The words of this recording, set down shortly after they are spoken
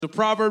So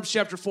Proverbs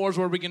chapter 4 is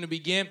where we're going to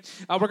begin.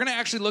 We're going to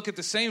actually look at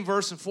the same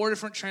verse in 4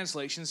 different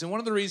translations. And one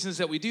of the reasons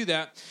that we do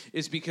that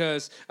is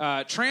because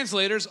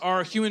translators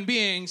are human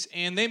beings,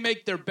 and they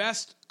make their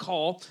best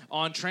call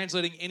on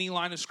translating any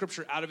line of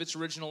Scripture out of its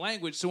original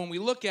language. So when we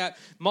look at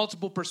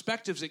multiple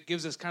perspectives, it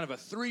gives us kind of a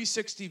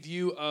 360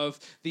 view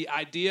of the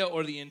idea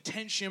or the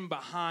intention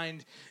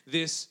behind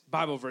this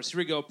Bible verse. Here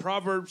we go.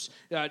 Proverbs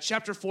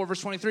chapter 4,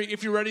 verse 23.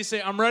 If you're ready,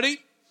 say, I'm ready.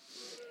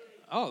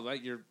 Oh,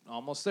 you're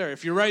almost there.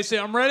 If you're ready, say,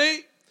 I'm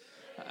ready.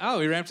 Oh,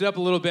 we ramped it up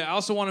a little bit. I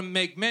also want to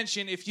make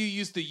mention, if you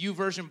use the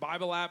YouVersion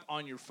Bible app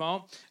on your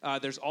phone,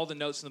 there's all the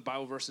notes in the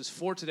Bible verses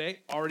for today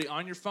already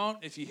on your phone.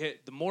 If you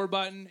hit the More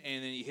button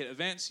and then you hit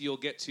Events, you'll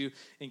get to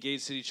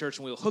Engage City Church,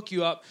 and we'll hook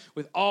you up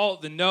with all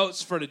the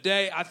notes for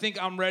today. I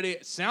think I'm ready.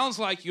 It sounds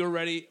like you're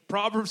ready.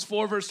 Proverbs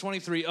 4, verse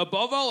 23.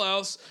 Above all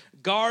else,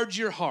 guard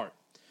your heart,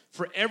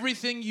 for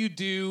everything you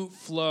do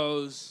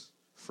flows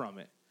from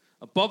it.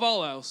 Above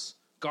all else,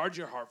 guard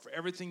your heart, for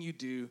everything you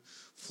do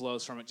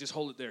flows from it. Just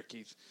hold it there,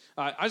 Keith.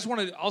 I just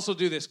want to also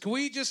do this. Can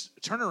we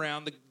just turn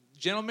around? The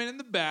gentleman in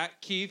the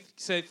back, Keith,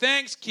 say,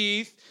 thanks,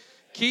 Keith.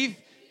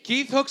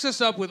 Keith hooks us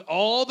up with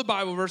all the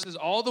Bible verses,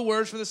 all the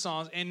words for the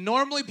songs, and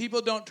normally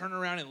people don't turn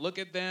around and look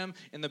at them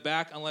in the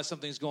back unless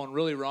something's going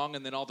really wrong,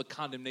 and then all the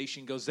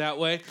condemnation goes that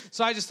way.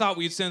 So I just thought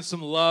we'd send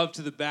some love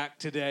to the back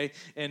today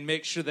and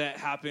make sure that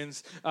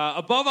happens.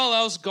 Above all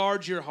else,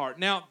 guard your heart.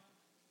 Now,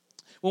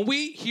 when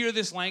we hear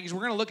this language, we're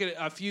going to look at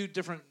a few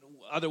different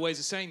other ways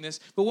of saying this,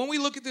 but when we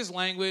look at this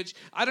language,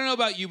 I don't know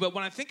about you, but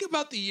when I think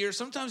about the year,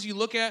 sometimes you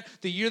look at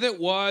the year that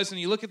was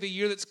and you look at the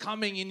year that's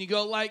coming and you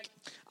go like,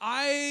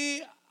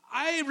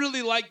 I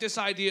really like this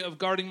idea of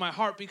guarding my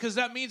heart, because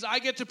that means I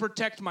get to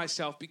protect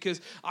myself, because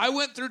I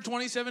went through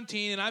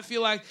 2017 and I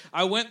feel like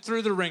I went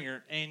through the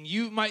ringer, and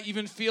you might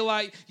even feel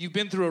like you've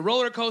been through a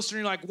roller coaster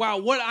and you're like, wow,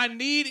 what I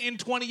need in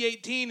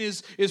 2018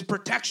 is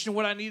protection.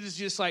 What I need is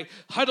just like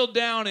huddle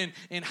down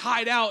and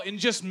hide out and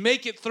just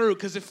make it through,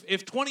 because if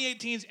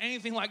 2018 is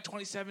anything like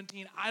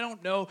 2017, I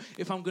don't know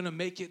if I'm going to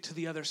make it to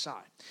the other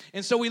side.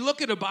 And so we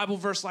look at a Bible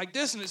verse like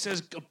this and it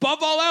says, above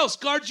all else,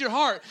 guard your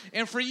heart.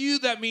 And for you,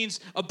 that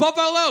means above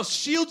all else,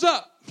 shields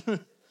up.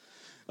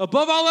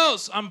 Above all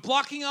else, I'm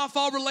blocking off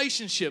all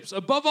relationships.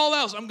 Above all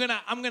else, I'm gonna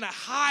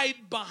hide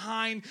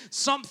behind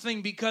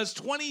something, because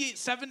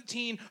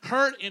 2017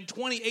 hurt and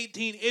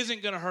 2018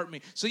 isn't gonna hurt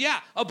me. So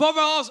yeah, above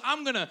all else,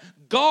 I'm gonna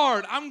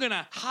guard, I'm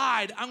gonna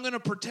hide, I'm gonna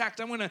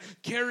protect, I'm gonna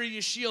carry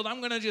a shield,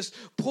 I'm gonna just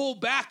pull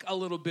back a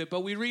little bit.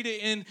 But we read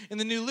it in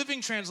the New Living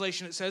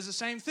Translation. It says the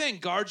same thing.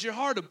 Guard your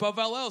heart above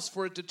all else,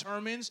 for it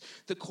determines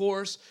the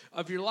course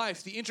of your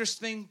life. The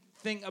interesting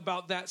thing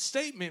about that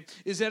statement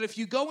is that if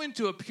you go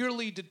into a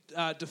purely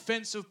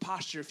defensive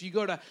posture, if you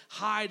go to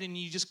hide and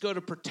you just go to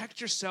protect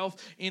yourself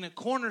in a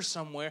corner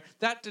somewhere,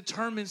 that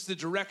determines the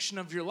direction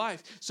of your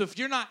life. So if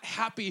you're not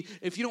happy,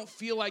 if you don't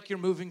feel like you're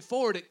moving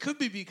forward, it could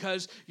be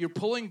because you're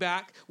pulling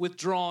back,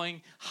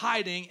 withdrawing,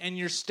 hiding, and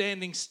you're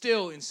standing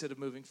still instead of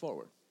moving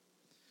forward.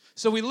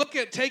 So we look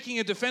at taking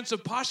a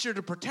defensive posture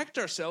to protect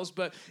ourselves,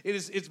 but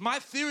it's my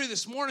theory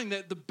this morning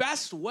that the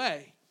best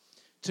way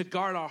to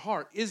guard our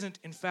heart isn't,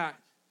 in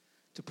fact,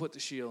 to put the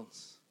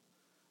shields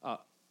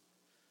up.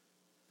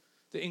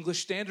 The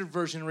English Standard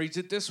Version reads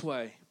it this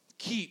way: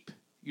 keep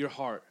your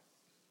heart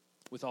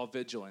with all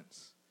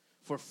vigilance,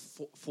 for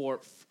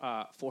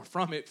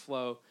from it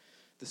flow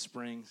the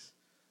springs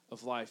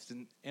of life.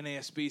 The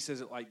NASB says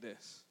it like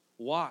this: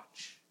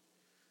 watch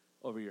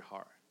over your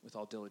heart with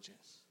all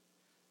diligence,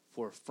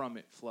 for from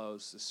it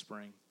flows the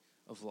spring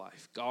of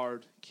life.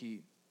 Guard,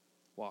 keep,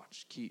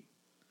 watch,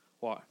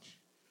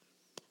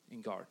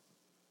 and guard.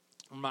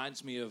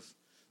 Reminds me of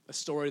a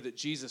story that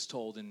Jesus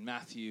told in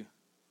Matthew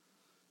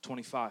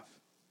 25.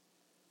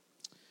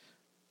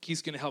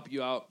 Keith's going to help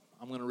you out.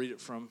 I'm going to read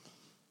it from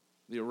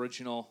the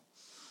original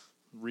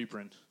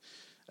reprint.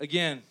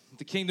 Again,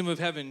 the kingdom of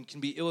heaven can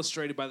be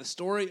illustrated by the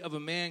story of a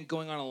man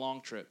going on a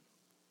long trip.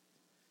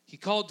 He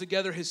called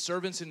together his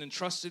servants and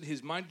entrusted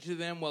his money to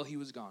them while he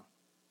was gone.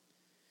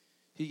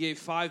 He gave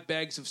 5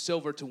 bags of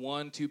silver to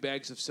one, 2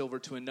 bags of silver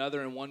to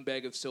another, and 1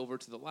 bag of silver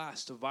to the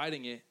last,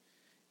 dividing it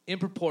in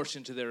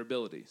proportion to their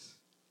abilities.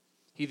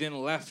 He then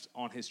left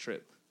on his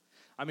trip.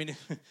 I mean,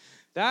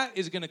 that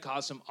is going to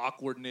cause some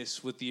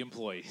awkwardness with the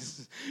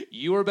employees.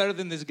 You are better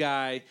than this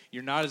guy,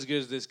 you're not as good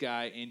as this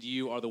guy, and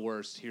you are the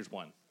worst. Here's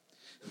one.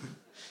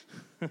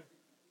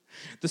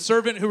 The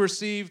servant who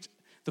received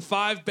the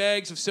 5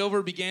 bags of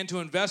silver began to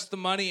invest the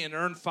money and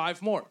earned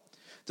 5 more.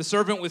 The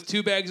servant with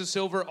 2 bags of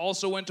silver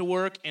also went to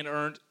work and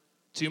earned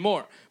 2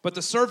 more. But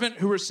the servant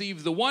who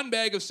received the 1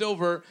 bag of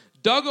silver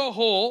dug a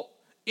hole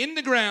in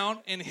the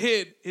ground and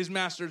hid his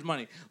master's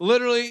money.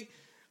 Literally,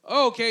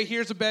 okay,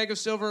 here's a bag of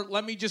silver.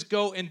 Let me just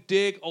go and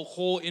dig a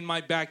hole in my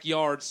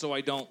backyard so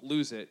I don't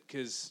lose it.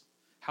 Because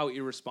how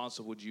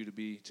irresponsible would you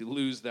be to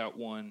lose that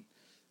 1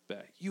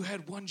 bag? You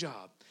had one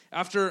job.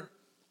 After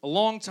a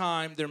long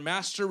time, their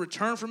master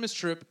returned from his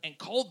trip and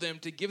called them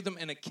to give them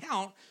an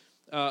account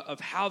of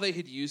how they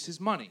had used his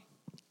money.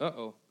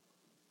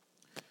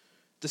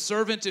 The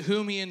servant to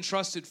whom he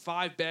entrusted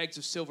 5 bags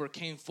of silver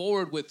came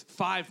forward with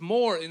 5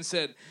 more and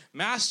said,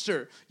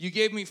 Master, you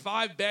gave me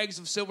 5 bags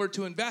of silver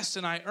to invest,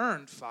 and I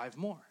earned 5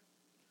 more.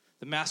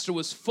 The master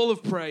was full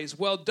of praise.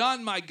 Well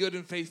done, my good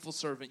and faithful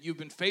servant. You've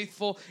been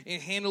faithful in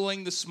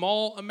handling the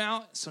small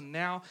amount, so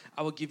now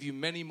I will give you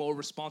many more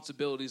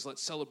responsibilities.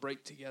 Let's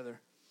celebrate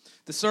together.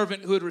 The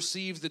servant who had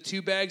received the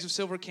 2 bags of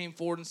silver came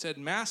forward and said,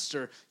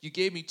 Master, you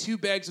gave me 2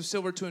 bags of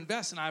silver to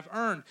invest, and I've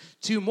earned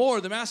 2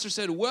 more. The master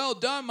said, Well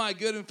done, my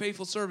good and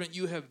faithful servant.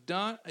 You have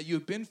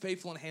been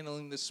faithful in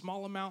handling this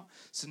small amount,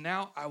 so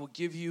now I will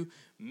give you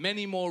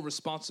many more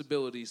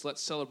responsibilities.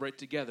 Let's celebrate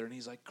together. And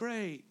he's like,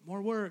 Great,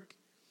 more work.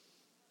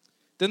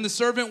 Then the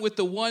servant with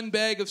the 1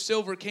 bag of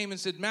silver came and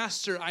said,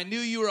 Master, I knew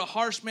you were a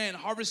harsh man,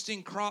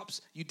 harvesting crops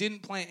you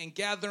didn't plant and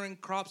gathering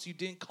crops you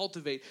didn't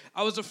cultivate.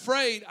 I was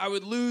afraid I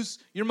would lose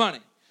your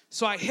money,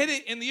 so I hid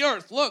it in the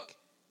earth. Look,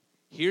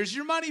 here's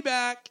your money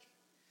back.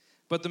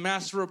 But the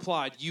master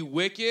replied, You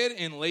wicked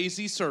and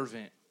lazy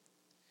servant.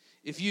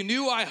 If you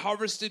knew I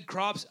harvested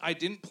crops I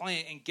didn't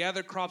plant and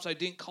gathered crops I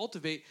didn't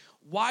cultivate,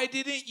 why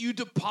didn't you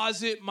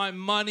deposit my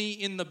money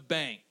in the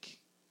bank?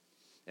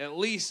 At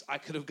least I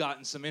could have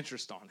gotten some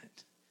interest on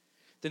it.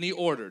 Then he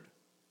ordered,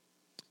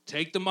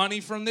 Take the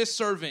money from this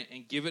servant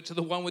and give it to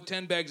the one with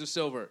 10 bags of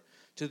silver.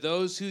 To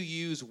those who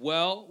use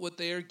well what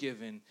they are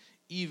given,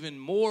 even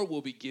more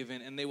will be given,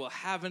 and they will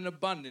have an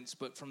abundance.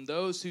 But from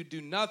those who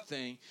do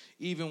nothing,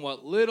 even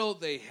what little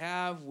they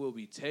have will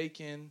be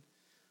taken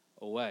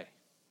away.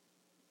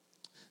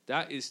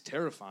 That is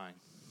terrifying.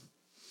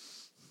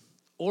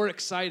 Or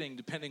exciting,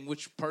 depending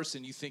which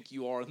person you think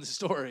you are in the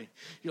story.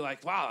 You're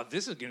like, wow,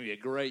 this is going to be a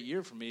great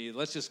year for me.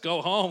 Let's just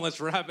go home.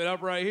 Let's wrap it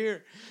up right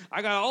here.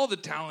 I got all the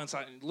talents,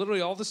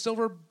 literally all the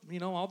silver,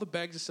 all the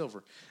bags of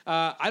silver.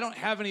 I don't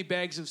have any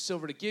bags of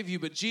silver to give you,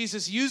 but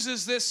Jesus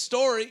uses this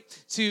story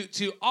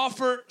to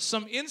offer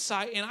some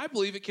insight, and I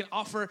believe it can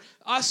offer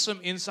us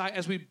some insight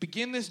as we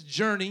begin this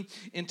journey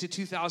into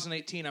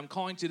 2018. I'm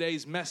calling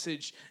today's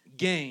message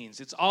Gains.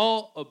 It's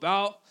all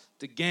about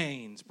the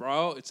gains,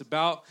 bro. It's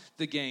about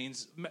the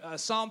gains.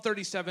 Psalm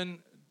 37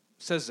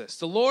 says this,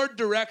 The Lord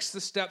directs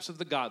the steps of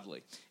the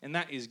godly, and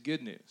that is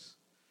good news.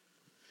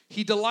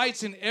 He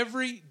delights in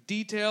every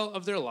detail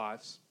of their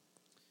lives.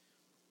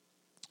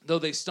 Though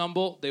they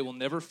stumble, they will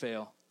never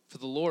fail, for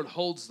the Lord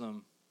holds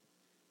them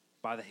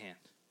by the hand.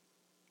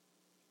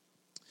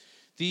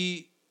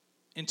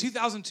 In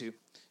 2002,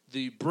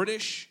 the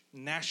British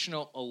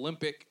National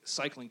Olympic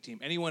Cycling Team,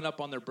 anyone up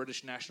on their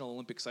British National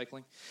Olympic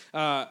Cycling?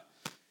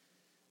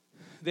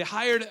 They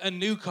hired a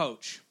new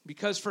coach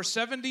because for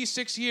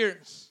 76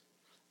 years,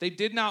 they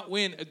did not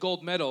win a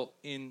gold medal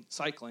in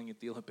cycling at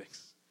the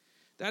Olympics.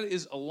 That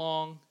is a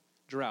long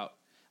drought.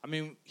 I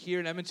mean, here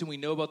in Edmonton, we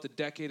know about the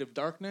decade of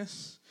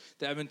darkness,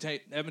 the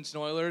Edmonton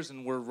Oilers,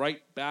 and we're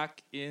right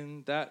back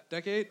in that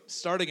decade,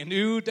 starting a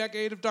new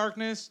decade of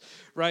darkness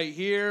right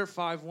here.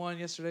 5-1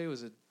 yesterday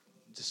was a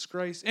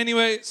disgrace.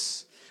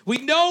 Anyways, we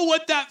know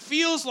what that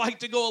feels like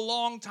to go a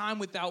long time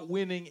without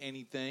winning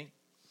anything.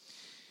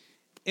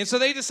 And so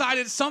they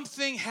decided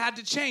something had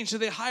to change. So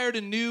they hired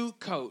a new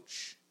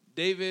coach,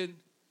 David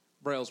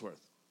Brailsworth.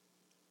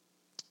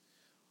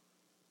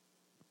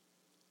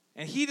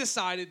 And he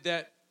decided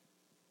that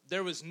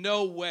there was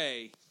no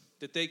way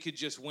that they could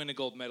just win a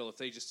gold medal if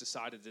they just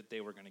decided that they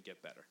were going to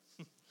get better.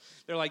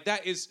 They're like,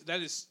 that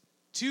is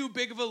too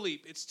big of a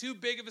leap. It's too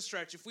big of a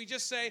stretch. If we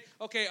just say,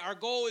 okay, our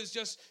goal is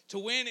just to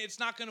win, it's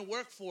not going to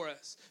work for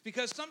us.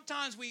 Because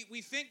sometimes we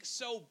think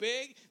so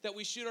big that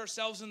we shoot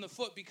ourselves in the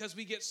foot because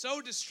we get so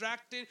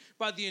distracted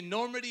by the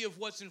enormity of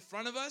what's in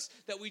front of us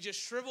that we just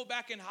shrivel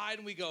back and hide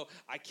and we go,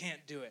 I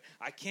can't do it.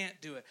 I can't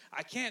do it.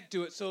 I can't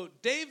do it. So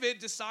David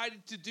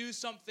decided to do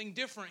something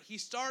different. He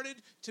started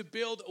to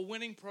build a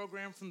winning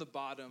program from the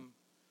bottom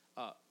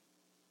up.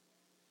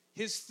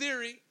 His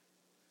theory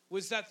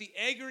was that the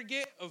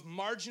aggregate of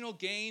marginal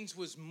gains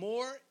was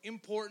more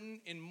important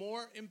and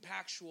more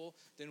impactful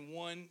than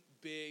one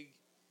big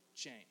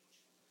change.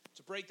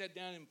 To break that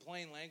down in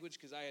plain language,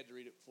 because I had to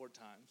read it 4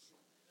 times.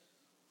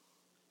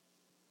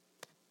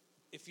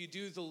 If you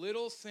do the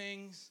little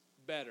things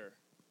better,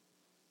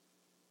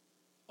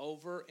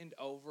 over and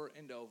over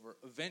and over,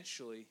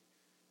 eventually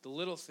the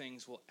little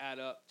things will add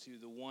up to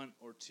the 1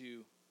 or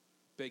 2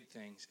 big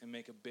things and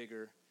make a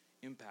bigger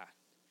impact.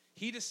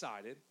 He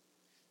decided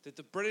that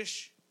the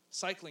British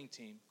cycling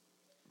team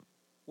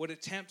would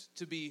attempt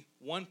to be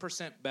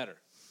 1% better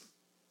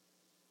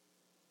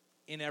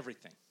in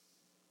everything.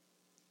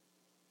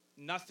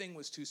 Nothing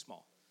was too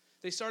small.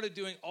 They started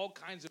doing all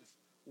kinds of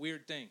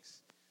weird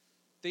things.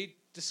 They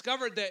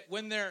discovered that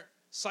when their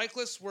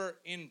cyclists were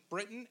in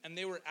Britain and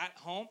they were at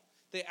home,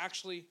 they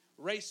actually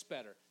raced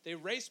better. They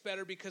raced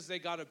better because they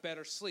got a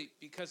better sleep,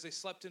 because they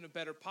slept in a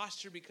better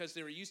posture, because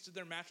they were used to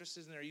their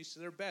mattresses and they were used to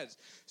their beds.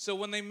 So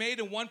when they made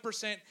a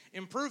 1%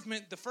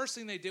 improvement, the first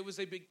thing they did was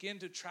they began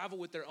to travel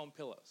with their own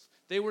pillows.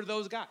 They were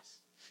those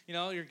guys. You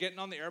know, you're getting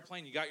on the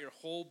airplane, you got your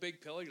whole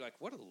big pillow. You're like,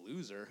 what a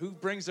loser. Who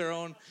brings their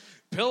own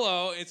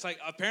pillow? It's like,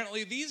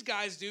 apparently these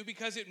guys do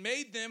because it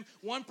made them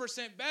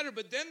 1% better.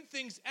 But then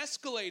things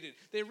escalated.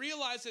 They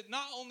realized that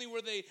not only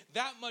were they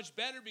that much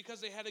better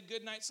because they had a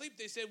good night's sleep,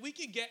 they said, we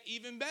could get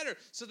even better.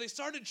 So they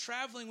started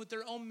traveling with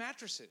their own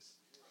mattresses.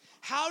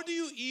 How do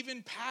you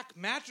even pack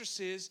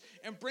mattresses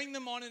and bring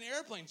them on an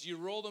airplane? Do you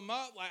roll them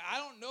up? Like, I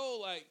don't know.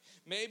 Like,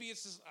 maybe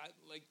it's just,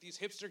 like these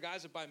hipster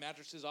guys that buy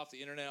mattresses off the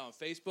internet on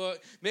Facebook.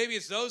 Maybe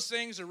it's those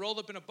things that are rolled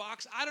up in a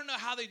box. I don't know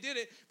how they did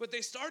it, but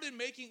they started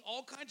making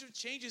all kinds of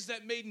changes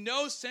that made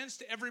no sense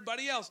to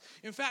everybody else.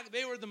 In fact,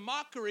 they were the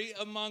mockery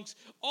amongst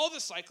all the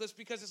cyclists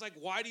because it's like,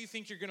 why do you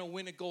think you're going to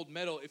win a gold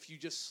medal if you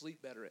just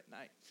sleep better at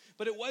night?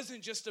 But it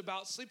wasn't just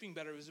about sleeping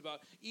better. It was about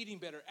eating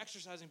better,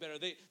 exercising better.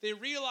 They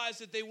realized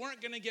that they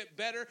weren't going to get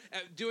better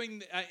at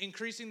doing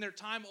increasing their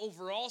time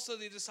overall, so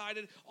they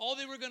decided all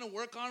they were going to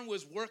work on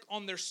was work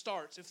on their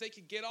starts. If they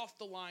could get off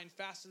the line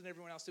faster than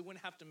everyone else, they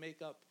wouldn't have to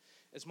make up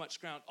as much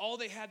ground. All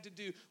they had to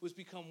do was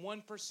become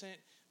 1%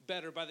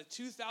 better. By the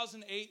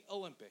 2008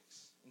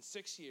 Olympics, in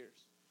 6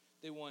 years,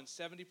 they won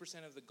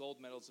 70% of the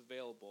gold medals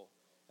available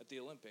at the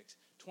Olympics.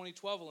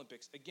 2012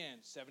 Olympics, again,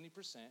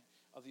 70%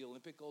 of the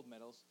Olympic gold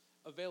medals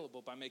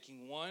available by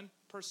making 1%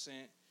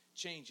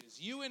 changes.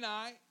 You and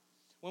I,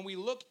 when we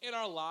look at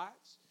our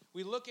lives,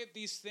 we look at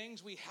these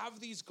things, we have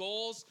these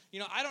goals. You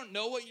know, I don't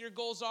know what your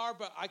goals are,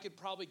 but I could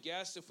probably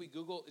guess if we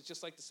Google, it's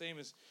just like the same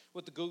as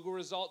what the Google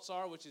results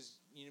are, which is,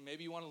 you know,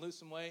 maybe you want to lose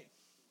some weight,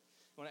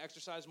 you want to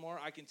exercise more.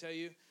 I can tell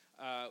you,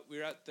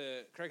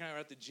 Craig and I were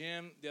at the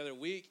gym the other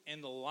week,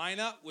 and the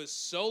lineup was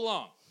so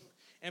long.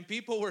 And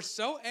people were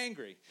so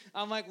angry.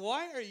 I'm like,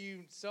 why are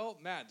you so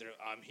mad?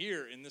 I'm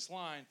here in this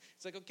line.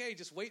 It's like, okay,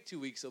 just wait 2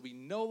 weeks. There'll be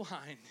no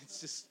line.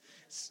 It's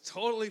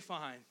totally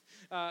fine.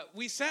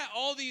 We set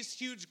all these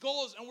huge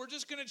goals, and we're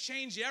just going to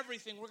change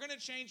everything. We're going to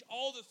change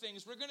all the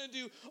things. We're going to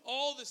do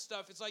all this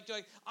stuff. It's like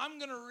I'm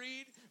going to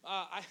read.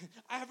 I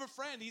have a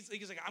friend. He's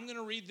like, I'm going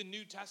to read the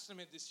New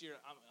Testament this year.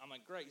 I'm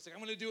like, great. He's like,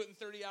 I'm going to do it in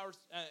 30 hours,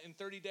 in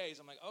 30 days.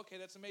 I'm like, okay,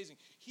 that's amazing.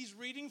 He's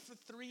reading for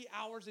 3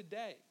 hours a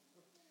day.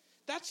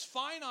 That's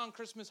fine on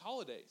Christmas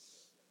holidays.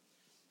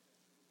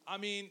 I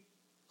mean,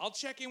 I'll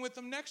check in with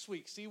him next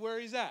week, see where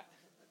he's at.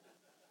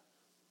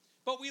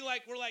 But we're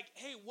like,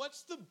 hey,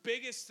 what's the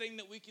biggest thing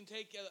that we can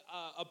take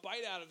a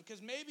bite out of?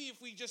 Because maybe if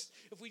we just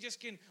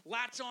can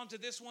latch on to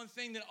this one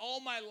thing, then all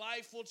my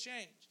life will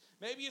change.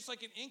 Maybe it's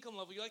like an income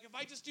level. You're like, if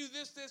I just do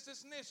this,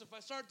 and this, if I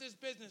start this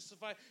business,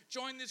 if I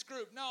join this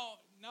group.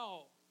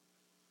 No.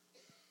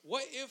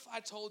 What if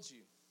I told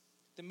you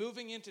that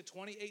moving into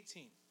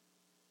 2018,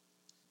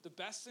 the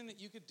best thing that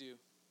you could do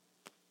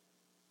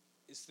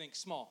is think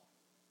small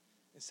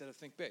instead of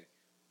think big?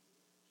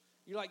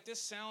 You're like,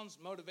 this sounds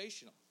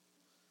motivational.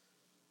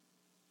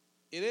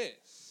 It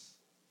is.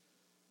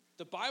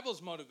 The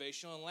Bible's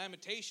motivational in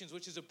Lamentations,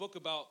 which is a book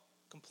about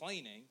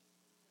complaining,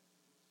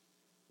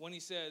 when he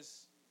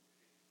says,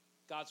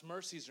 God's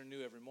mercies are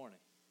new every morning.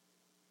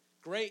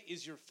 Great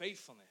is your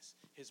faithfulness.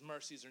 His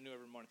mercies are new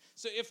every morning.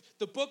 So if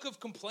the book of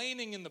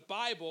complaining in the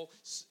Bible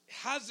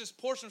has this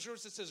portion of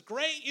scripture that says,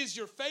 great is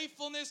your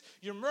faithfulness,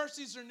 your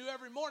mercies are new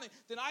every morning,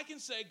 then I can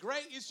say,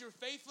 great is your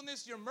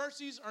faithfulness, your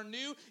mercies are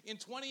new in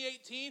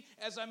 2018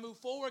 as I move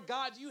forward.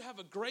 God, you have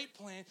a great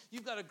plan.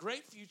 You've got a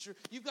great future.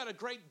 You've got a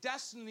great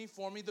destiny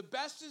for me. The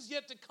best is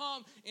yet to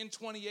come in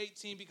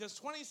 2018 because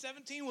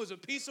 2017 was a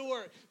piece of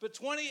work, but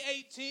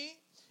 2018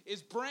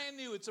 is brand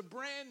new. It's a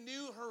brand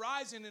new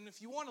horizon, and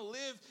if you want to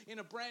live in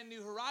a brand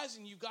new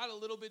horizon, you've got to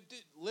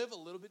live a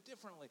little bit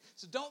differently.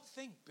 So don't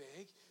think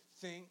big,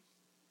 think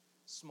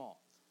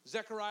small.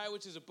 Zechariah,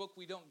 which is a book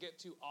we don't get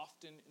to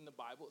often in the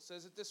Bible, it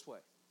says it this way.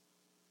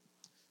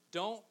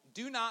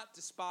 Do not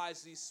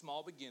despise these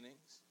small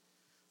beginnings,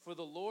 for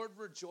the Lord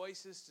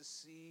rejoices to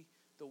see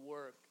the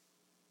work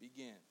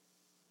begin.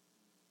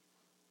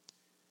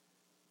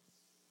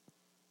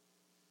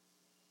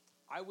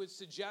 I would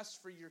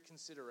suggest for your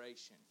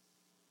consideration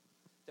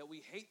that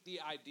we hate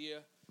the idea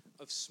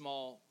of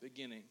small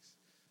beginnings,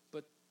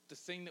 but the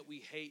thing that we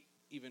hate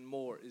even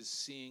more is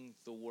seeing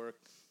the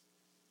work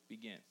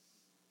begin.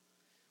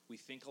 We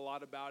think a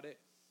lot about it.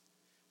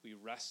 We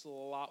wrestle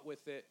a lot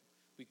with it.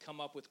 We come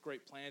up with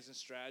great plans and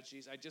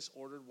strategies. I just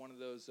ordered one of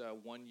those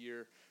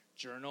one-year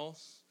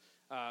journals,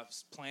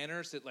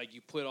 planners that like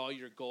you put all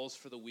your goals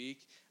for the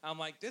week. I'm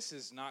like, this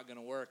is not going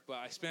to work, but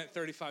I spent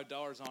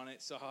 $35 on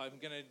it, so I'm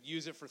going to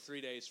use it for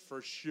 3 days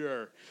for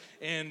sure.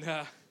 And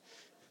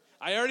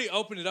I already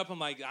opened it up. I'm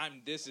like,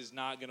 this is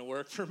not going to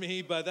work for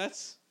me, but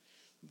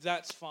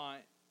that's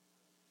fine.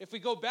 If we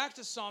go back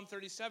to Psalm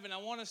 37, I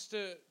want us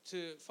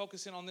to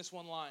focus in on this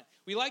one line.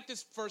 We like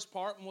this first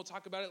part, and we'll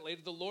talk about it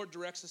later. The Lord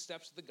directs the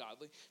steps of the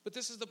godly. But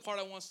this is the part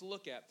I want us to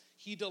look at.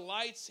 He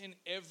delights in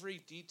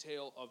every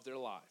detail of their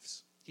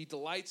lives. He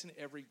delights in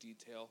every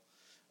detail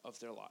of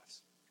their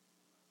lives.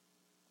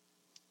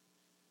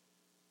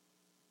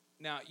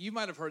 Now, you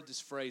might have heard this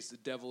phrase, the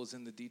devil is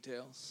in the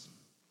details.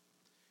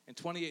 In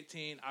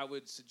 2018, I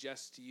would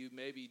suggest to you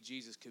maybe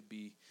Jesus could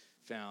be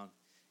found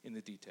in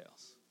the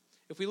details.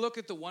 if we look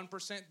at the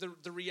 1%,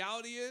 the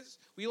reality is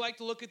we like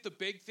to look at the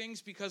big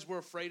things because we're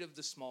afraid of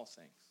the small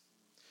things.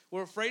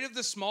 We're afraid of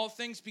the small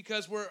things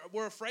because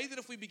we're afraid that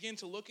if we begin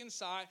to look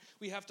inside,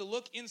 we have to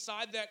look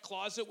inside that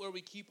closet where we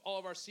keep all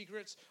of our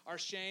secrets, our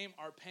shame,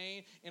 our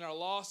pain, and our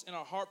loss, and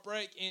our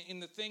heartbreak, and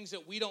the things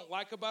that we don't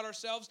like about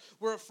ourselves.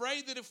 We're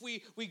afraid that if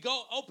we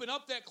go open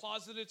up that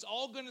closet, it's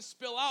all going to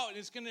spill out, and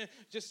it's going to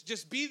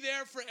just be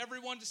there for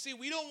everyone to see.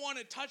 We don't want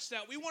to touch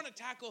that. We want to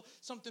tackle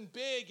something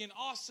big and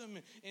awesome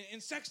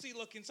and sexy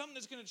looking, something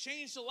that's going to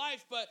change the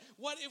life. But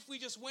what if we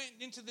just went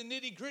into the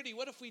nitty gritty?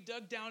 What if we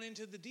dug down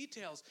into the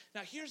details?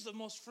 Now, here's the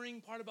most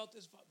freeing part about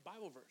this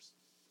Bible verse.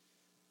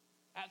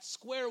 At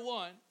square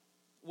one,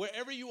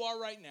 wherever you are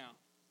right now,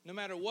 no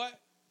matter what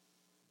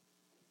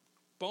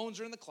bones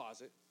are in the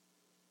closet,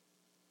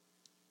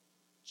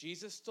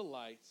 Jesus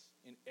delights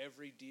in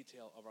every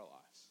detail of our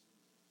lives.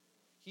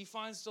 He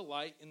finds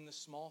delight in the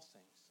small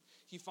things.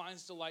 He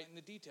finds delight in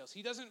the details.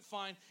 He doesn't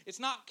find, it's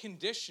not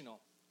conditional.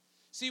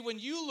 See, when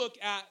you look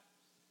at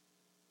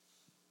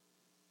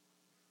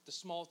the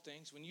small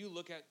things, when you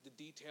look at the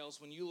details,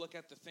 when you look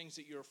at the things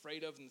that you're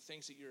afraid of and the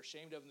things that you're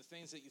ashamed of and the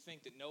things that you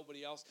think that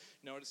nobody else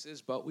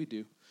notices, but we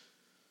do.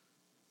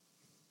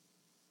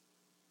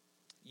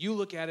 You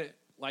look at it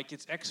like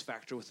it's X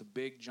Factor with a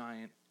big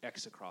giant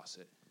X across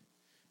it.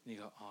 And you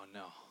go, oh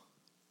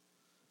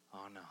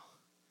no.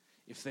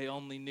 If they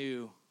only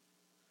knew,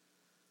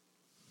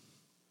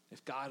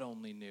 if God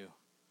only knew.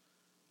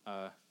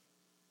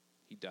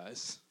 He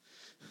does.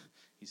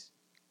 He's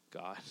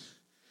God.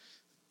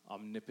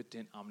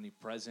 Omnipotent,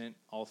 omnipresent,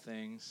 all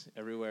things,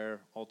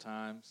 everywhere, all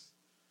times.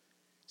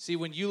 See,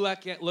 when you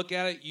look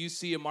at it, you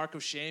see a mark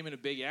of shame and a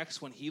big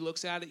X. When he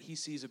looks at it, he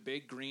sees a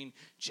big green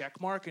check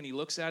mark, and he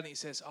looks at it and he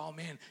says, oh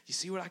man, you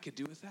see what I could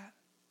do with that?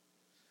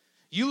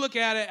 You look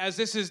at it as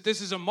this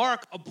is a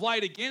mark, a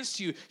blight against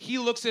you. He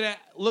looks at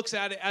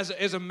it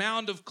as a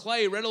mound of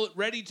clay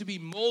ready to be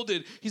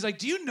molded. He's like,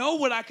 do you know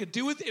what I could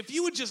do with it? If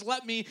you would just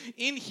let me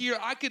in here,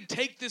 I could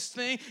take this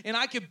thing and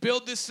I could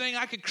build this thing.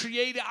 I could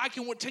create it. I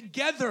can work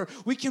together.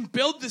 We can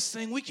build this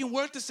thing. We can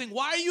work this thing.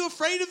 Why are you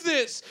afraid of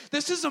this?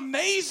 This is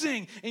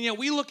amazing. And yet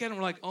we look at it and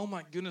we're like, oh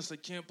my goodness, I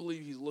can't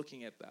believe he's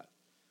looking at that.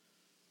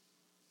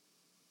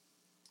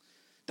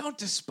 Don't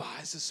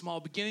despise the small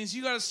beginnings.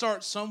 You got to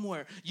start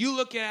somewhere. You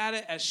look at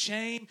it as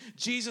shame.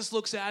 Jesus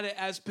looks at it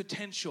as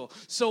potential.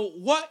 So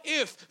what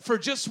if for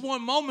just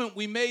one moment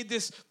we made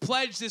this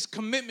pledge, this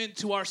commitment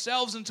to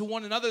ourselves and to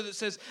one another that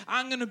says,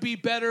 I'm going to be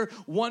better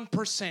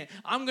 1%.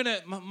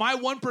 My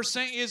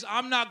 1% is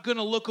I'm not going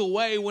to look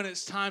away when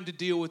it's time to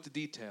deal with the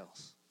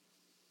details.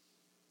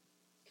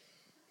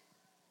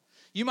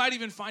 You might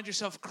even find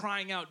yourself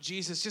crying out,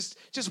 Jesus,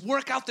 just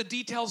work out the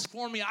details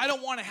for me. I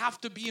don't want to have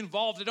to be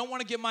involved. I don't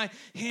want to get my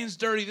hands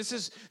dirty. This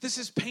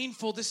is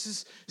painful. This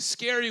is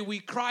scary. We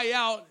cry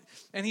out.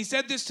 And he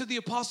said this to the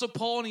Apostle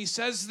Paul, and he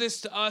says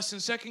this to us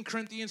in 2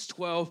 Corinthians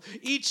 12.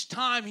 Each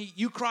time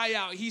you cry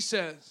out, he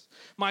says,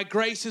 my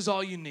grace is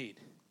all you need.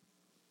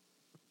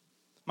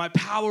 My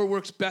power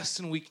works best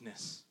in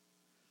weakness.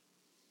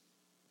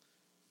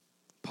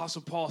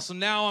 Apostle Paul, so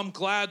now I'm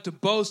glad to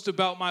boast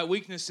about my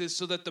weaknesses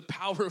so that the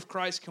power of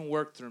Christ can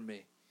work through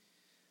me.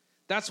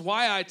 That's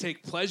why I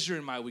take pleasure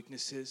in my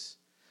weaknesses.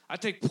 I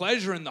take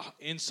pleasure in the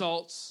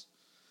insults,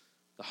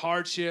 the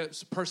hardships,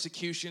 the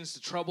persecutions, the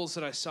troubles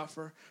that I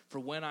suffer. For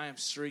when I am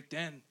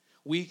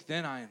weak,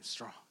 then I am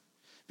strong.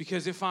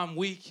 Because if I'm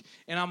weak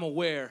and I'm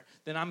aware,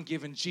 then I'm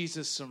giving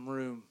Jesus some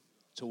room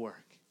to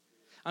work.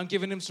 I'm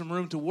giving him some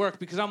room to work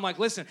because I'm like,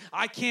 listen,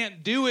 I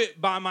can't do it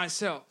by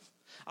myself.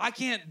 I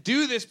can't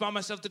do this by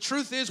myself. The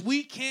truth is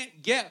we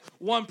can't get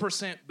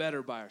 1%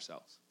 better by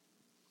ourselves.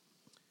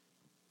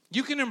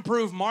 You can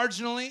improve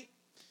marginally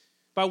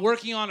by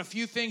working on a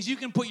few things. You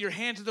can put your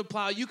hand to the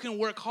plow. You can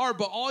work hard,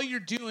 but all you're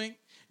doing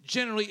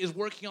generally is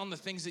working on the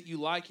things that you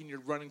like and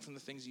you're running from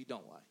the things you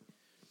don't like.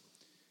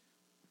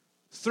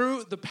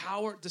 Through the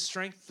power, the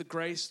strength, the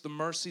grace, the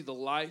mercy, the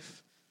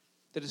life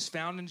that is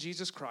found in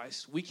Jesus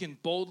Christ, we can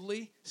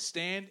boldly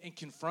stand and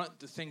confront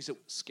the things that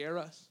scare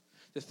us,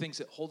 the things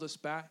that hold us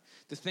back,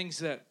 the things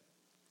that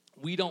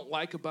we don't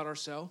like about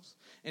ourselves.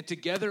 And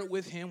together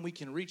with him, we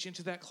can reach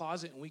into that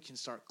closet and we can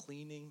start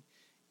cleaning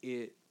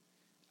it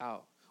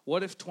out.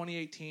 What if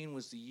 2018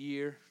 was the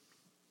year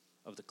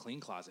of the clean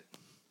closet?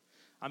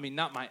 I mean,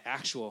 not my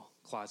actual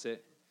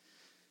closet.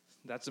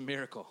 That's a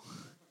miracle.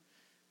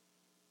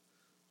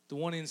 The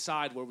one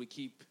inside where we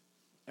keep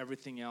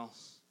everything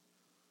else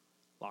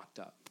locked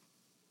up.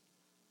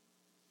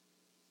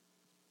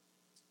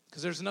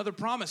 Because there's another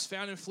promise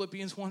found in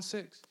Philippians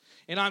 1:6.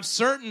 And I'm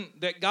certain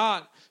that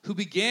God, who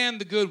began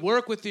the good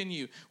work within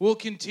you, will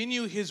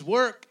continue his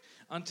work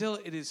until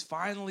it is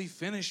finally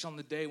finished on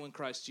the day when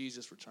Christ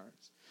Jesus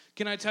returns.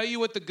 Can I tell you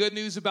what the good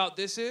news about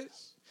this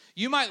is?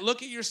 You might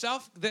look at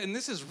yourself, and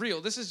this is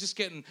real. This is just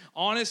getting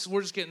honest.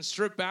 We're just getting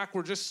stripped back.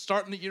 We're just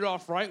starting the year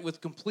off right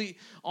with complete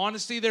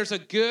honesty. There's a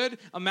good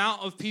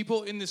amount of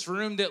people in this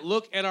room that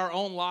look at our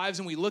own lives,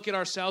 and we look at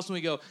ourselves, and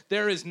we go,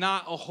 there is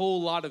not a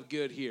whole lot of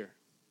good here.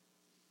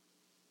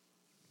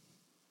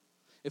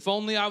 If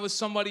only I was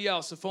somebody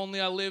else. If only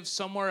I lived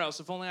somewhere else.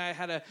 If only I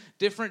had a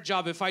different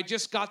job. If I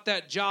just got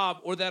that job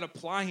or that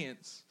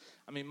appliance.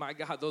 I mean, my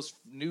God, those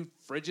new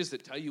fridges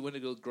that tell you when to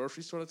go to the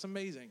grocery store, that's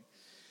amazing.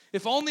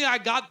 If only I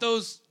got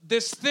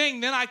this thing,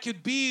 then I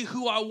could be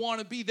who I want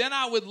to be. Then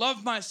I would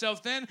love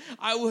myself. Then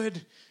I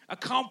would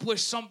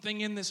accomplish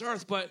something in this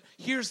earth. But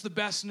here's the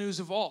best news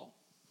of all.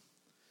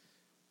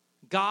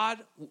 God,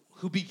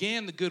 who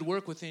began the good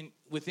work within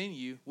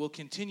you, will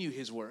continue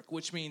his work,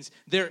 which means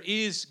there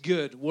is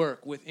good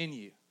work within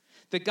you.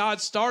 That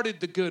God started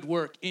the good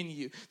work in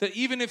you. That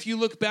even if you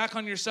look back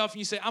on yourself and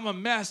you say, I'm a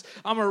mess,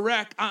 I'm a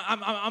wreck,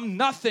 I'm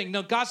nothing.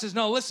 No, God says,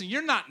 no, listen,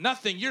 you're not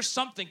nothing, you're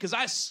something, because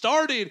I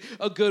started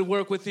a good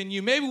work within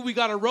you. Maybe we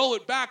got to roll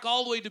it back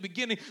all the way to the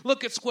beginning,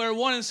 look at square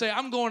one and say,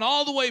 I'm going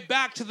all the way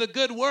back to the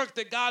good work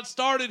that God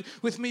started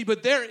with me,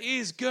 but there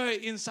is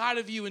good inside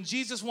of you, and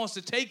Jesus wants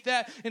to take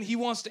that and he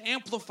wants to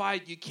amplify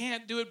it. You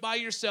can't do it by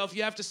yourself.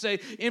 You have to say,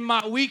 in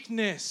my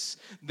weakness,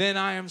 then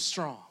I am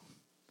strong.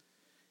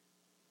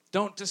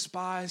 Don't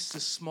despise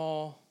the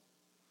small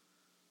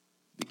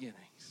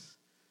beginnings.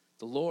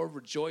 The Lord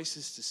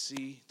rejoices to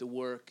see the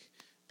work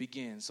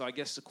begin. So I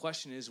guess the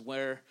question is,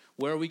 where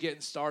are we getting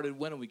started?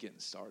 When are we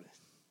getting started?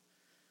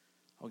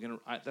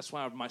 That's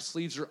why my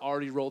sleeves are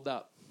already rolled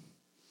up.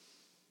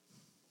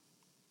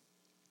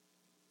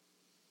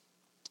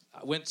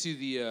 I went to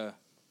the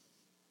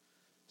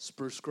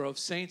Spruce Grove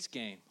Saints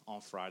game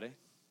on Friday.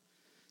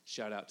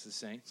 Shout out to the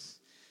Saints.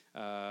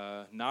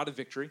 Not a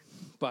victory,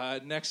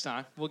 but next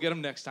time. We'll get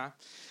them next time.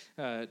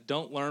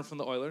 Don't learn from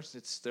the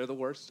Oilers. They're the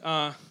worst.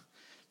 My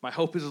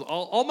hope is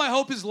all my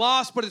hope is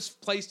lost, but it's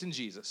placed in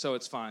Jesus, so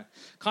it's fine.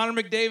 Connor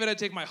McDavid, I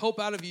take my hope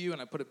out of you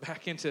and I put it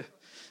back into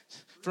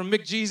from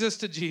McJesus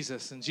to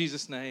Jesus in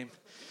Jesus' name.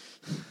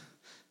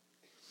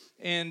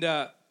 And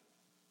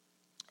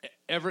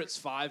Everett's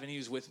 5, and he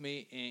was with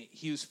me, and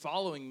he was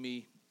following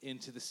me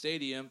into the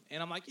stadium,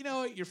 and I'm like, you know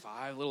what, you're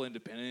 5, a little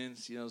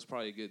independence, it's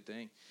probably a good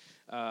thing.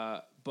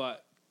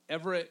 But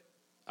Everett,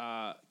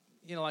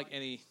 like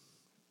any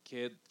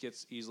kid,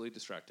 gets easily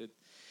distracted.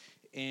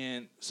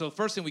 And so the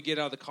first thing, we get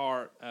out of the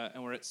car,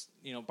 and we're at,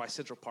 by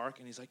Central Park,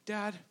 and he's like,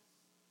 Dad,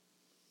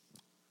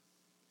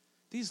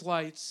 these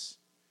lights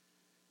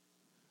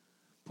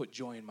put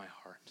joy in my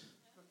heart.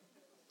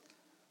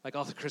 Like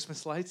all the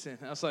Christmas lights. And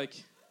I was like,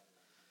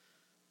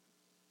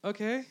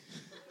 okay.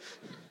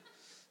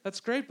 That's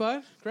great,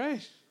 bud.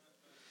 Great.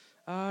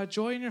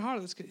 Joy in your heart.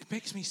 That's good. It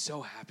makes me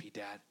so happy,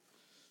 Dad.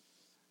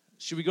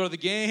 Should we go to the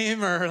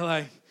game, or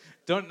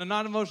I'm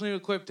not emotionally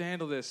equipped to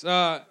handle this?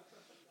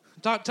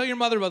 Tell your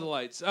mother about the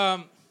lights.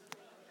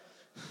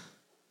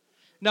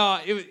 No,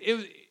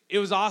 it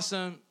was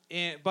awesome,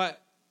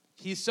 but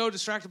he's so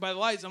distracted by the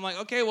lights. I'm like,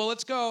 okay, well,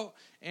 let's go.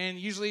 And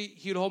usually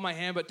he'd hold my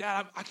hand, but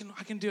Dad, I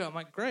can do it. I'm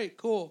like, great,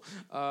 cool.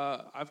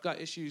 I've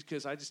got issues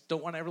because I just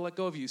don't want to ever let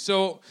go of you.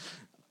 So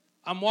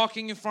I'm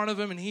walking in front of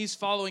him, and he's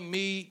following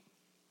me,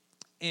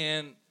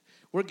 and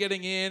we're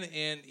getting in,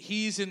 and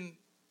he's in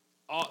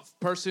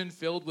person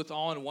filled with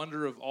awe and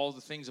wonder of all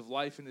the things of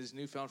life and his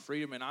newfound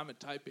freedom, and I'm a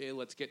type A,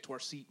 let's get to our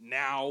seat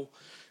now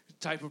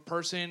type of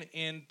person,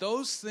 and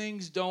those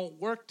things don't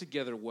work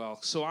together well.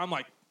 So I'm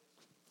like,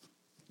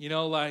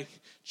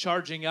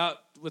 charging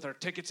up with our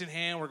tickets in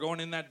hand, we're going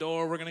in that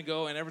door, we're going to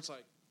go, and everyone's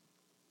like,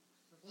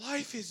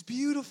 life is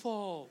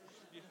beautiful.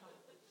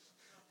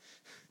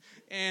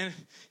 And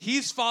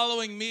he's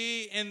following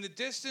me, and the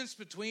distance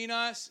between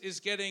us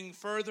is getting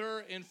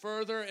further and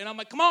further. And I'm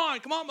like, come on,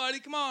 buddy,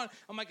 come on.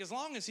 I'm like, as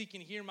long as he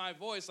can hear my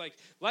voice,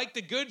 like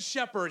the good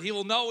shepherd, he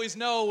will always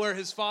know where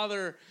his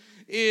father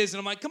is. And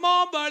I'm like, come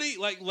on, buddy,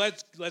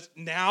 let's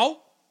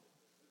now.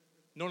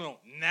 No,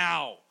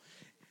 now.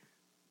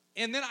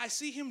 And then I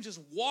see him just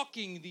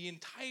walking the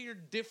entire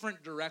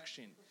different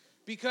direction,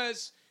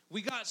 because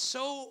we got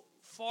so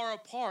far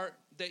apart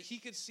that he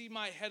could see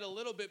my head a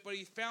little bit, but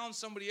he found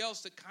somebody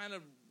else that kind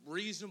of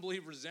reasonably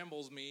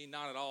resembles me.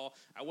 Not at all.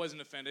 I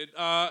wasn't offended.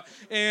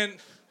 And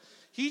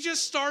he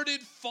just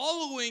started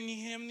following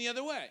him the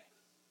other way.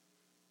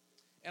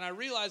 And I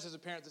realized as a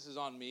parent, this is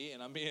on me,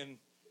 and I'm being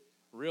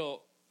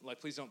real,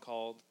 please don't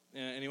call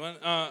anyone.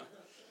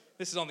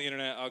 This is on the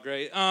internet. Oh,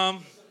 great. I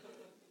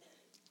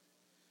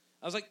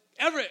was like,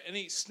 Everett, and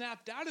he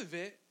snapped out of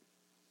it,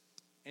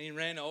 and he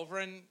ran over,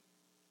 and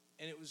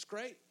it was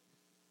great.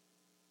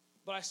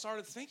 But I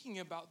started thinking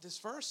about this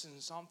verse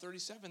in Psalm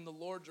 37. The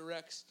Lord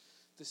directs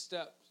the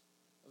steps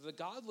of the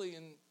godly.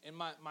 And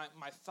my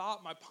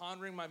thought, my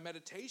pondering, my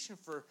meditation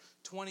for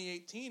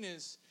 2018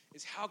 is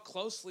how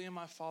closely am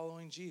I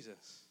following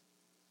Jesus?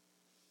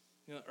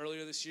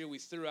 Earlier this year, we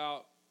threw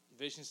out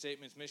vision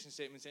statements, mission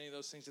statements, any of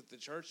those things at the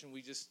church. And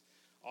we just,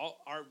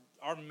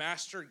 our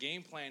master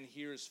game plan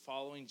here is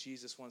following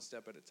Jesus one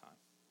step at a time.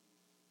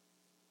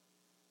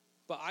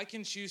 But I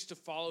can choose to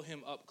follow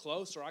him up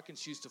close, or I can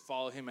choose to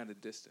follow him at a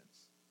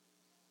distance.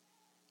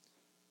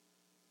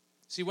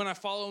 See, when I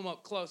follow him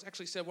up close,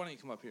 actually, Seb, why don't you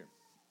come up here?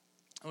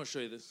 I'm going to show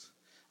you this.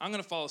 I'm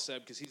going to follow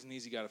Seb because he's an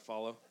easy guy to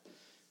follow,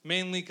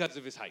 mainly because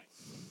of his height.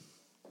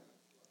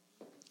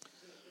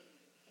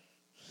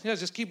 Yeah,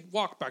 just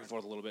walk back and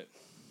forth a little bit.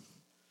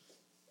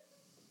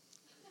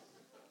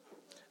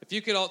 If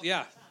you could all,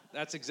 yeah,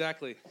 that's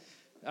exactly.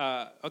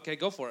 Okay,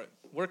 go for it.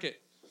 Work it.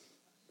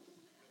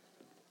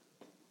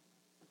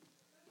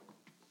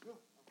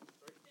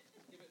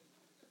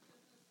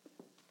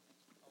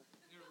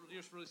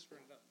 You're really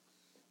screwing it up.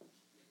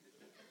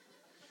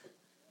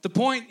 The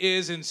point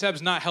is, and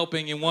Seb's not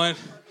helping in one.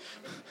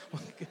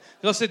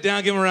 Go sit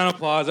down, give him a round of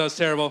applause. That was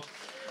terrible.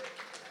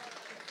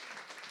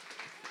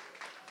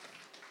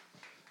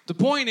 The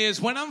point is,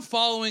 when I'm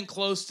following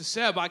close to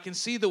Seb, I can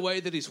see the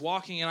way that he's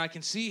walking, and I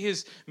can see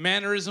his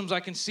mannerisms, I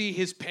can see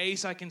his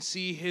pace, I can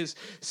see his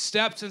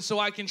steps, and so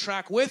I can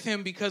track with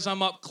him because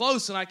I'm up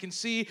close, and I can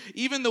see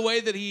even the way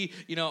that he,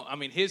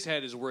 his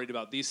head is worried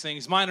about these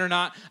things, mine are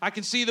not. I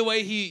can see the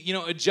way he,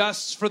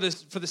 adjusts for the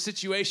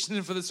situation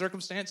and for the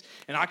circumstance,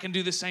 and I can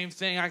do the same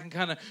thing. I can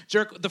kind of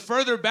jerk. The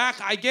further back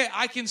I get,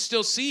 I can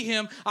still see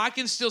him. I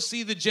can still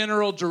see the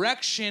general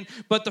direction,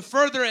 but the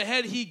further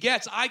ahead he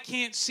gets, I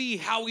can't see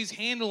how he's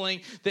handling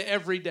the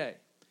everyday.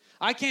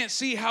 I can't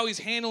see how he's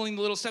handling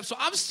the little steps. So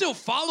I'm still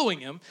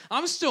following him.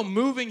 I'm still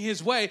moving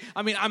his way.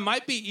 I mean, I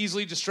might be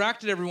easily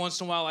distracted every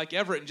once in a while like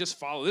Everett and just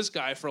follow this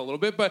guy for a little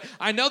bit, but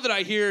I know that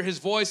I hear his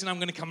voice and I'm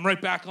going to come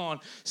right back on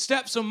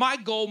step. So my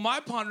goal, my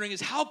pondering is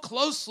how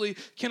closely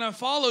can I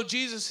follow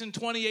Jesus in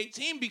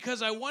 2018?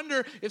 Because I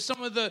wonder if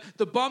some of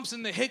the bumps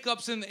and the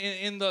hiccups and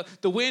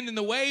the wind and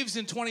the waves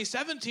in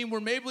 2017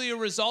 were maybe a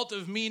result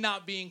of me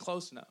not being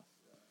close enough.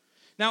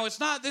 Now,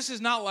 this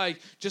is not like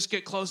just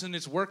get close in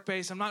its work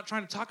base. I'm not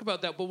trying to talk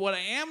about that. But what I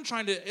am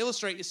trying to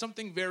illustrate is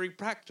something very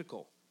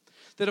practical.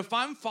 That if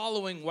I'm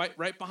following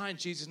right behind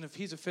Jesus, and if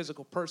he's a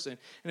physical person,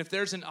 and if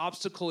there's an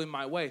obstacle in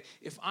my way,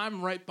 if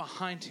I'm right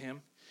behind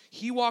him,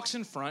 he walks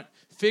in front,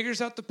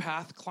 figures out the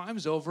path,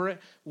 climbs over it,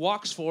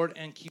 walks forward,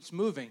 and keeps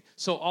moving.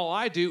 So all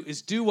I do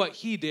is do what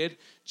he did,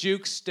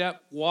 juke,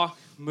 step, walk,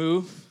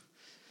 move.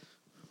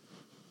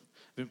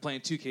 I've been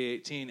playing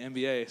 2K18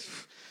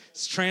 NBA.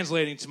 It's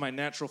translating to my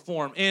natural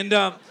form. And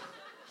but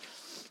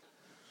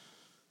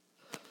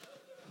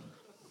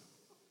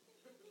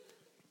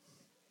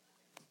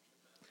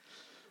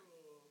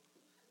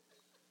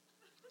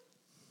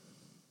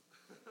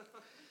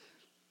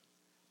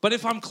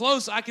if I'm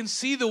close, I can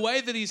see the way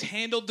that he's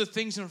handled the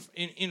things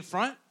in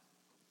front.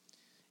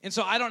 And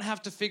so I don't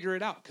have to figure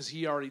it out because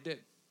he already did.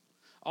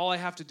 All I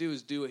have to do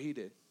is do what he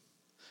did.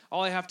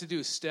 All I have to do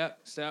is step,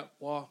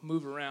 walk,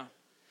 move around.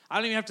 I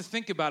don't even have to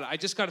think about it. I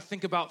just got to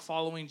think about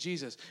following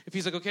Jesus. If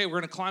he's like, okay, we're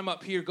going to climb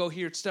up here, go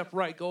here, step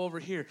right, go over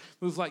here,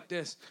 move like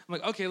this. I'm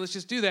like, okay, let's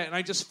just do that. And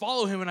I just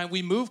follow him, and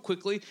we move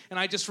quickly, and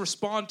I just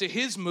respond to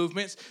his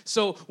movements.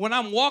 So when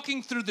I'm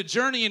walking through the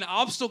journey and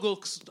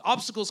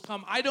obstacles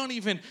come, I don't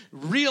even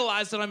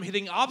realize that I'm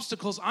hitting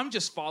obstacles. I'm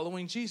just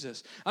following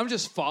Jesus. I'm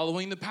just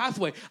following the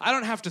pathway. I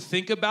don't have to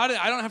think about it.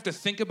 I don't have to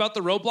think about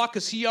the roadblock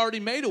because he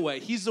already made a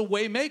way. He's the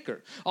way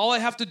maker. All I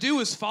have to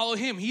do is follow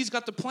him. He's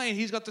got the plan.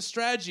 He's got the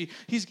strategy.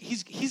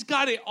 He's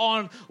got it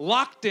on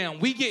lockdown.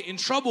 We get in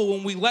trouble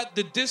when we let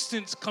the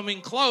distance come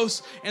in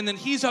close, and then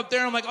he's up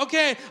there. I'm like,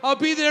 okay, I'll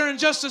be there in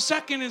just a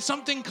second, and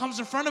something comes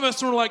in front of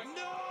us, and we're like,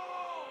 no!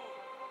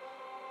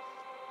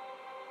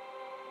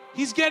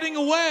 He's getting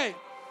away.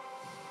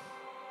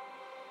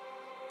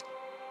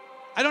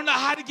 I don't know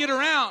how to get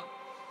around.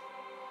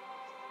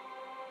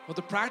 Well,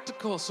 the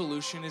practical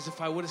solution is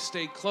if I would have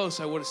stayed close,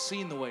 I would have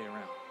seen the way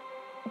around.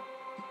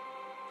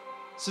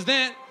 So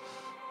then,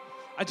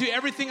 I do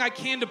everything I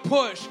can to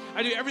push.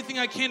 I do everything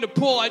I can to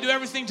pull. I do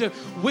everything to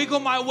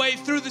wiggle my way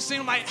through this thing.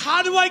 I'm like,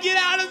 how do I get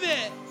out of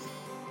it?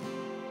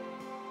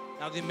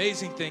 Now, the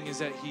amazing thing is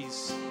that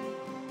he's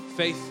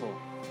faithful.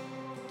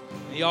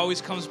 And he always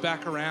comes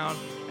back around.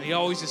 And he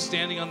always is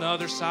standing on the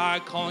other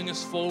side, calling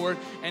us forward.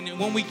 And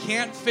when we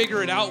can't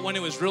figure it out, when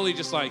it was really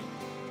just like,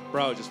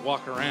 bro, just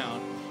walk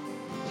around,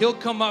 he'll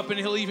come up and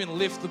he'll even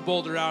lift the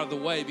boulder out of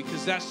the way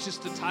because that's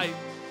just the type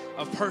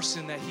of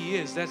person that he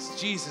is.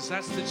 That's Jesus.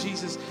 That's the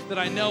Jesus that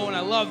I know and I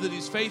love, that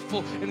he's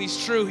faithful and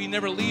he's true. He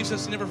never leaves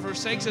us. He never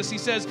forsakes us. He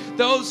says,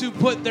 those who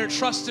put their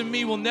trust in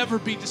me will never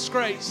be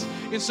disgraced.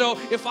 And so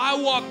if I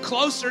walk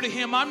closer to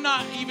him, I'm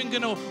not even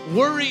going to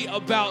worry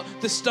about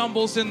the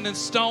stumbles and the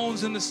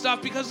stones and the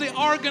stuff because they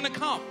are going to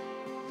come.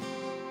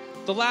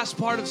 The last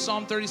part of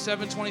Psalm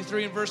 37,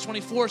 23 and verse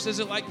 24 says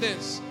it like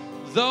this: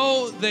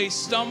 though they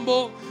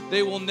stumble,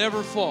 they will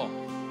never fall.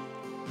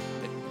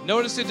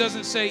 Notice it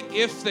doesn't say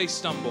if they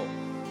stumble.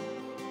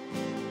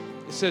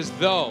 It says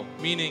though,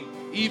 meaning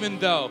even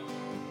though.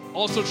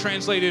 Also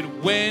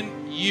translated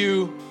when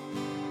you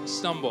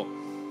stumble.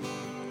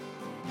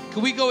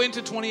 Can we go into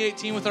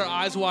 2018 with our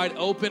eyes wide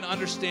open,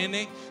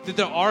 understanding that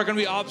there are going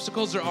to be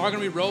obstacles, there are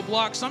going to be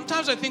roadblocks?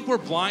 Sometimes I think we're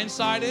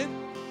blindsided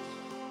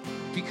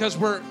because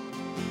we're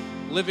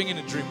living in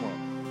a dream world.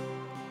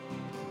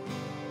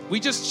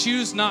 We just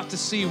choose not to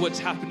see what's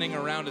happening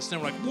around us.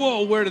 And we're like,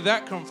 whoa, where did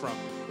that come from?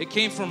 It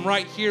came from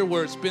right here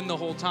where it's been the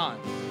whole time.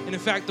 And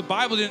in fact, the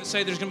Bible didn't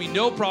say there's going to be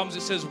no problems.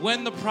 It says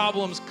when the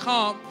problems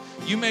come,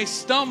 you may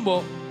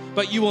stumble,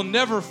 but you will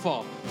never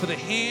fall. For the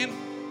hand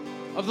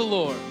of the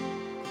Lord,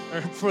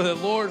 or for the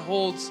Lord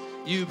holds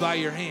you by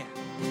your hand,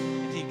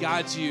 and he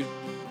guides you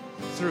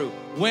through.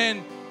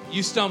 When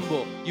you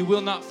stumble. You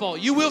will not fall.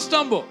 You will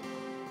stumble.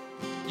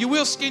 You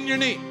will skin your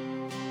knee.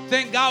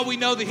 Thank God we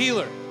know the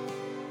healer.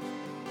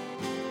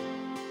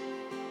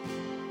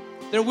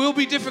 There will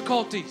be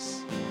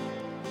difficulties.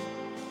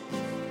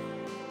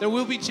 There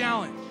will be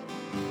challenge.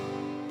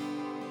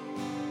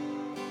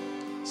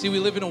 See, we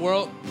live in a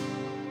world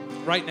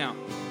right now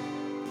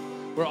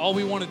where all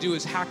we want to do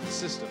is hack the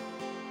system.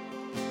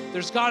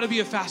 There's got to be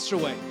a faster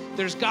way.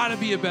 There's got to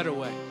be a better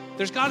way.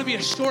 There's got to be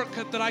a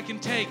shortcut that I can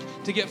take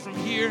to get from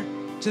here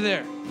to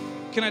there.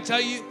 Can I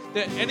tell you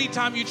that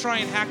anytime you try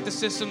and hack the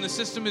system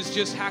is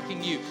just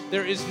hacking you.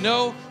 There is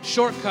no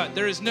shortcut.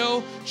 There is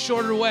no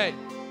shorter way.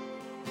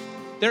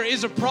 There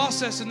is a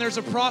process, and there's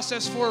a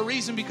process for a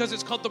reason, because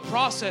it's called the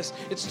process.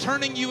 It's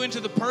turning you into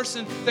the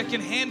person that can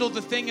handle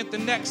the thing at the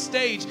next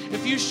stage.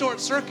 If you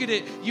short-circuit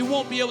it, you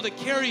won't be able to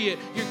carry it.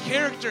 Your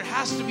character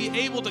has to be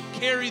able to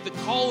carry the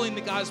calling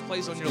that God's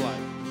placed on your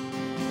life.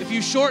 If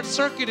you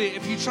short-circuit it,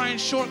 if you try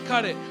and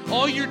shortcut it,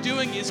 all you're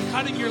doing is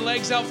cutting your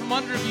legs out from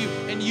under you,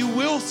 and you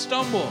will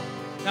stumble.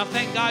 Now,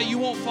 thank God you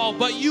won't fall,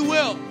 but you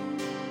will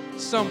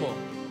stumble.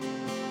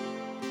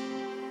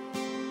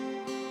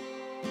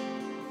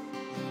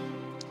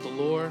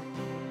 Lord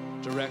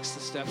directs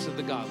the steps of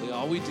the godly.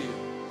 All we do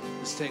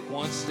is take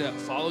one step,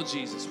 follow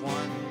Jesus,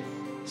 one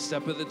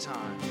step at a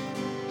time.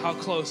 How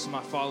close am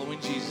I following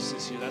Jesus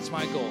this year? That's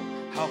my goal.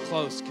 How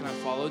close can I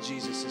follow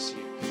Jesus this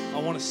year? I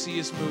want to see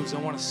his moves. I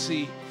want to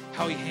see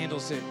how he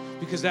handles it,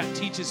 because that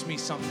teaches me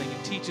something.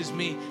 It teaches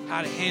me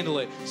how to handle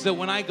it, so that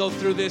when I go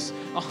through this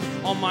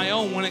on my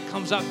own, when it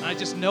comes up, I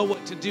just know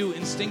what to do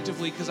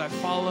instinctively, because I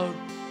followed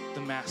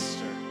the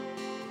master,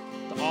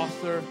 the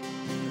author,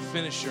 the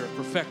finisher,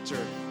 perfecter,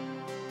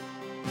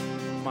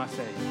 my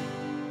faith.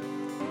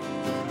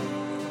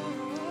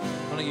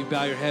 Why don't you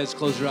bow your heads,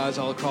 close your eyes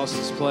all across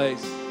this place.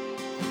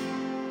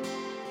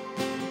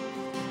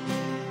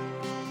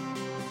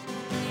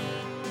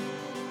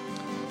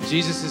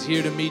 Jesus is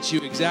here to meet you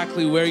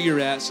exactly where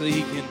you're at, so that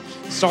he can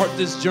start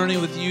this journey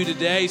with you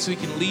today, so he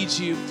can lead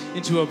you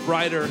into a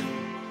brighter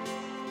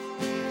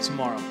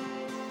tomorrow.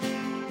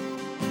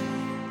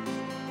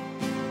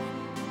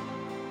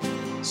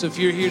 So if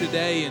you're here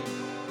today and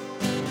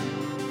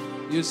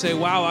you would say,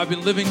 wow, I've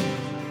been living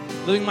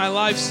my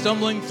life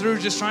stumbling through,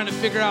 just trying to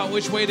figure out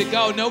which way to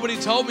go. Nobody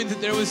told me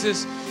that there was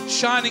this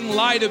shining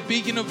light, a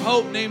beacon of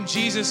hope named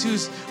Jesus,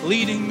 who's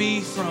leading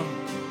me from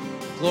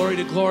glory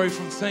to glory,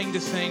 from thing to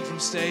thing, from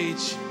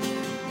stage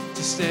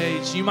to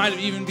stage. You might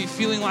even be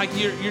feeling like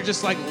you're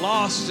just like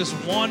lost, just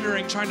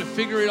wandering, trying to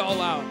figure it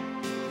all out.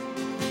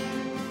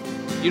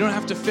 You don't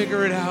have to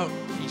figure it out.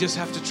 You just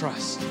have to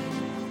trust.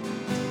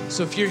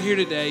 So if you're here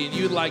today and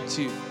you'd like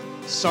to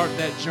start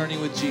that journey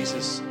with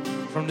Jesus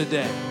from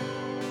today,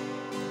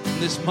 from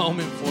this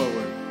moment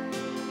forward,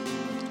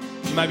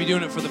 you might be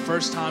doing it for the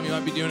first time. You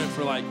might be doing it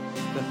for like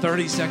the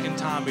 32nd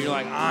time, but you're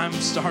like, I'm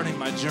starting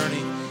my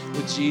journey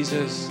with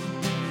Jesus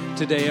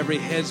today. Every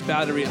head's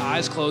bowed, every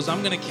eye's closed.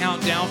 I'm going to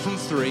count down from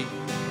 3.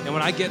 And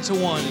when I get to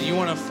 1 and you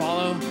want to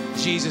follow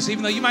Jesus,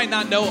 even though you might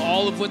not know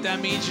all of what that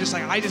means, you're just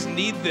like, I just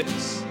need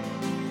this.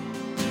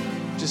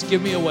 Just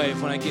give me a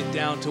wave when I get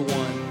down to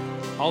 1.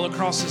 All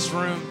across this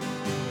room,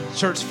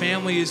 church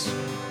family is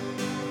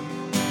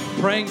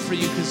praying for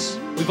you, because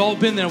we've all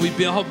been there.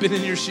 We've all been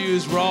in your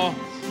shoes. We're all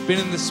been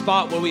in the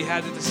spot where we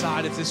had to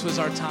decide if this was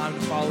our time to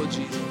follow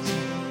Jesus.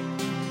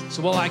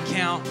 So while I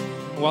count,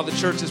 while the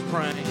church is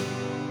praying,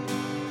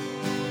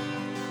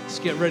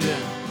 just get ready to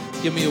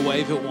give me a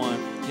wave at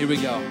 1. Here we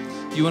go.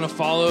 You want to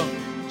follow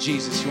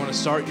Jesus. You want to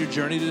start your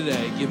journey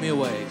today. Give me a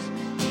wave.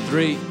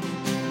 3,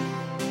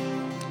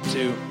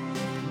 2,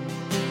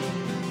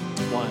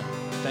 1.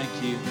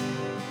 Thank you.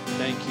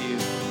 Thank you.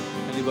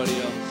 Anybody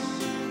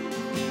else?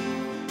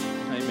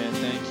 Amen.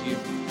 Thank you.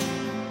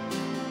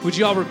 Would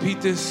you all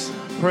repeat this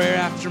prayer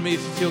after me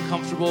if you feel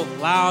comfortable?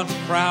 Loud,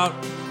 proud.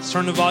 Let's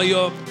turn the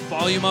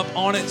volume up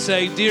on it.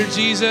 Say, Dear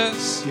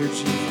Jesus, Dear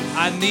Jesus,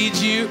 I need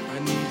you,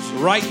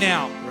 right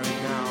now.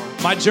 Right now.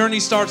 My journey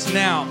starts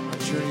now. My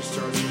journey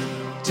starts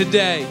now.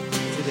 Today.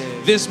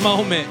 This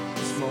moment.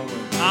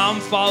 I'm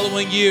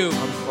following you.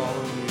 I'm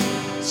following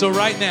you. So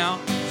right now,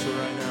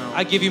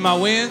 I give you my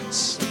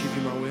wins.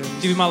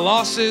 Give you my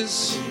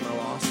losses.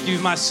 Give you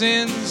my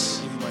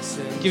sins.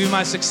 Give you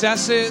my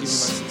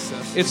successes.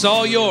 It's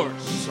all yours.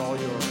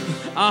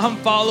 I'm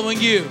following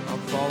you.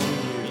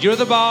 You're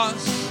the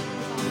boss.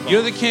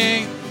 You're the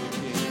king.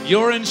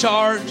 You're in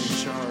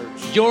charge.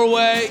 Your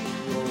way,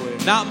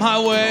 not my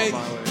way.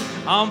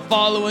 I'm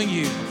following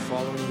you.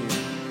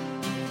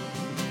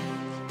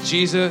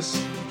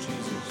 Jesus,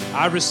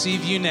 I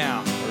receive you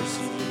now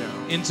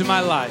into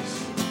my life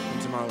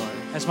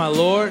as my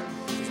Lord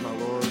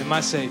and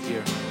my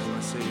Savior.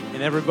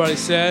 And everybody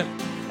said,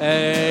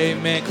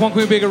 amen. Come on,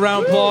 can we big a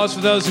round of applause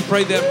for those who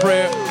prayed that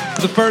prayer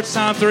for the first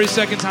time,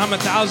 32nd time,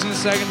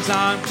 1,002nd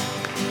time.